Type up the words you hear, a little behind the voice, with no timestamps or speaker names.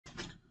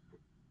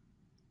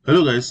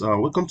Hello guys,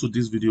 welcome to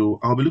this video.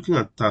 I'll be looking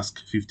at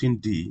task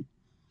 15D.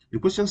 The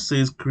question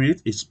says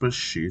create a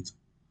spreadsheet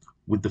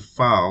with the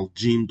file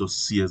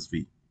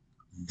gym.csv.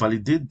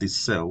 Validate the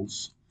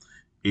cells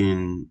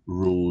in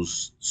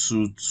rows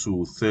 2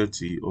 to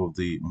 30 of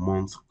the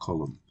month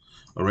column.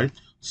 All right,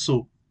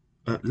 so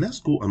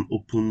let's go and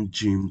open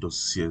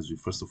gym.csv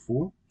first of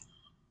all.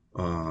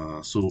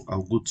 So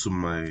I'll go to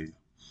my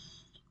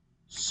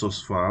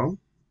source file.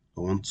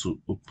 I want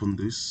to open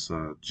this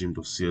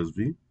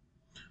gym.csv.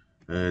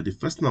 The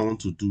first thing I want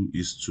to do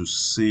is to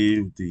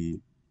save the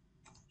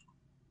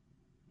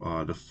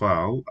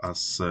file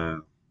as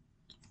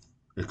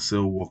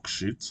Excel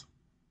worksheet.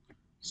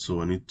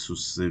 So I need to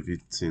save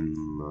it in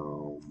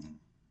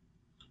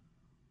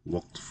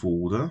worked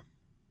folder.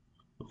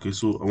 Okay,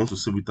 so I want to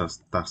save it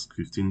as task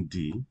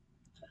 15D.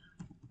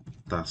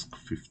 Task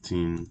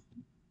 15D.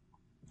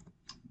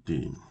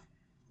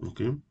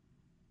 Okay.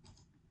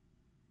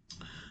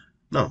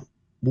 Now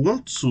we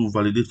want to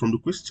validate from the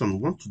question. We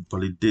want to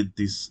validate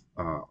this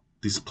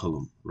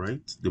column,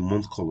 right? The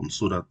month column,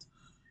 so that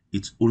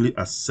it only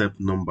accepts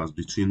numbers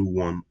between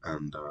 1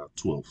 and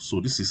 12.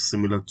 So this is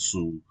similar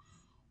to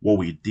what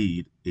we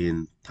did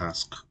in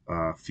task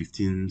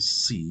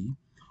 15C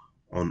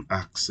on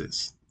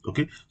access.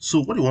 Okay,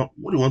 so what you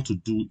want to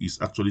do is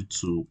actually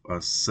to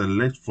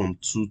select from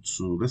 2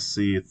 to, let's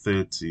say,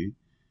 30,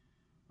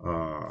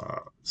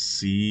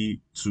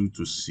 C2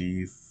 to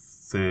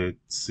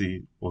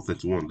C30 or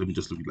 31. Let me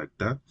just look at it like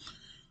that.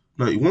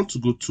 Now you want to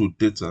go to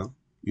data,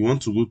 you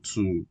want to go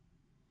to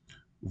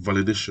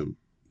validation,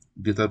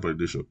 data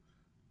validation.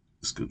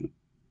 Excuse me.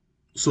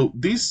 So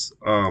this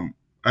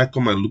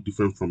icon might look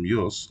different from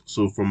yours.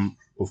 So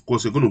of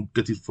course, you're going to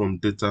get it from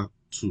data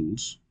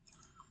tools.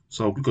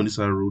 So I'll click on this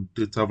arrow,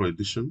 data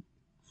validation.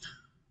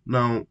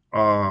 Now,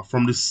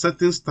 from the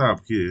settings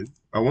tab here,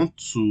 I want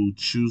to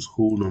choose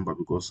whole number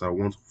because I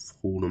want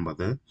whole number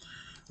there.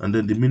 And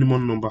then the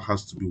minimum number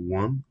has to be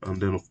 1. And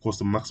then, of course,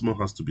 the maximum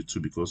has to be 2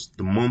 because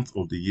the month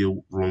of the year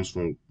runs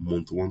from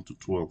month 1 to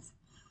 12.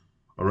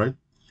 All right.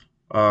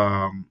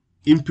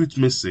 Input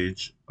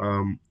message.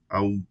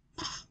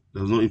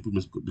 There's no input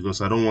message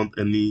because I don't want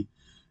any,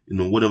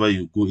 whatever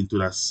you go into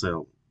that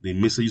cell, the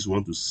messages you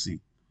want to see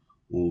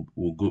will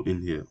go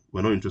in here.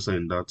 We're not interested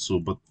in that. So,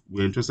 but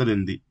we're interested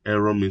in the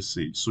error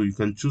message. So you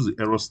can choose the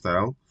error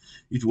style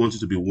if you want it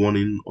to be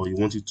warning or you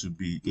want it to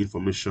be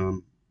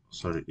information.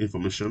 Sorry,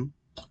 information.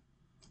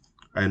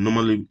 I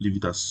normally leave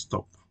it as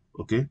stop.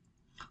 Okay.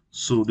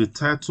 So the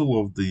title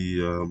of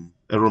the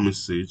error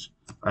message,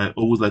 I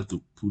always like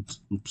to put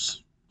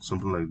oops,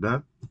 something like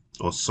that,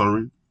 or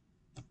sorry,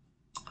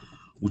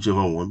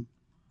 whichever one.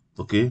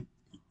 Okay.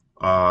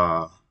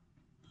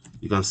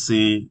 You can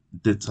say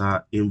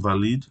data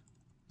invalid,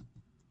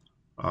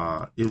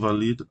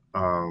 invalid,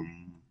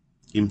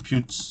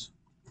 impute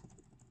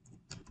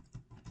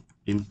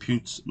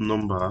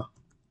number,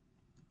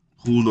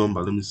 whole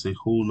number. Let me say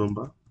whole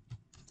number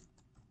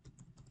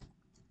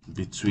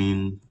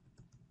between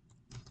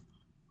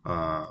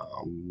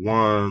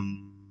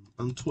 1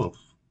 and 12,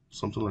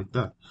 something like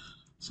that.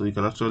 So you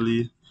can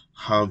actually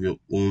have your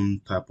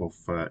own type of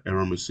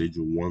error message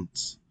you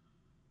want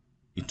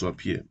it to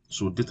appear.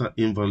 So data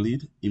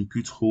invalid,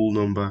 input whole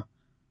number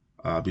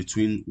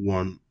between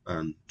 1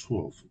 and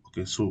 12.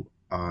 Okay, so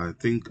I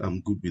think I'm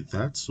good with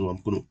that. So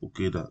I'm going to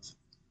okay that,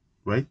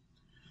 right?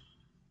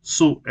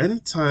 So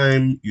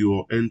anytime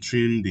you're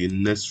entering the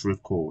next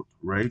record,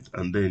 right,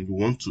 and then you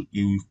want to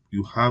you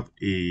have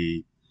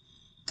a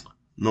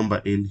number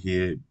in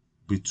here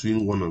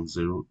between 1 and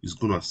 0, is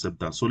going to accept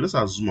that. So let's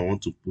assume I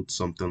want to put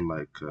something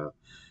like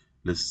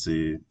let's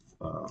say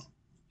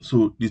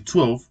so the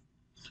 12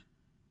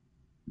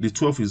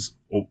 is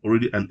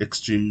already an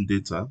extreme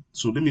data.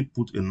 So let me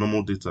put a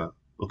normal data.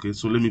 Okay,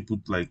 so let me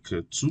put like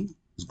 2.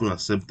 It's going to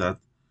accept that.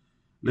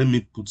 Let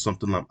me put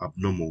something like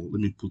abnormal. Let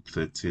me put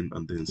 13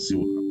 and then see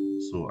what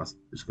happens. So as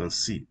you can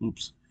see,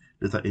 oops,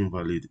 data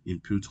invalid,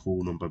 input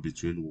whole number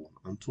between 1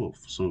 and 12.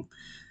 So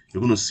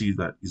you're going to see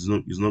that it's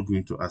not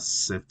going to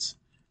accept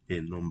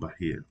a number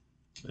here,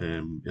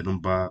 a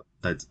number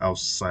that's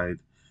outside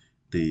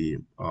the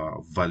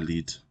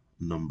valid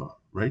number,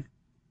 right?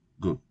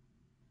 Good.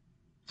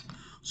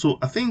 So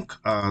I think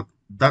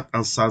that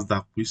answers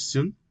that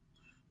question.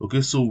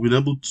 Okay, so we're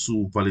able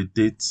to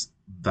validate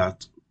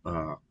that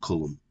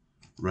column,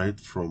 right,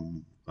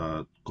 from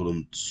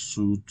column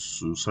 2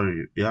 to,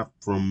 sorry, yeah,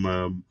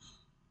 from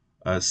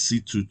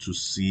C2 to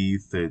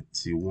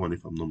C31,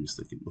 if I'm not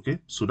mistaken. Okay,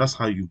 so that's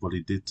how you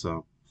validate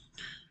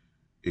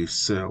a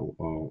cell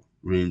or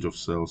range of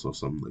cells or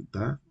something like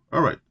that.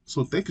 All right,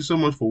 so thank you so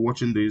much for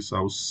watching this.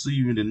 I'll see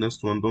you in the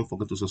next one. Don't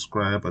forget to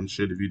subscribe and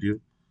share the video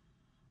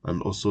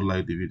and also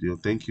like the video.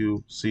 Thank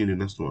you. See you in the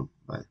next one.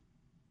 Bye.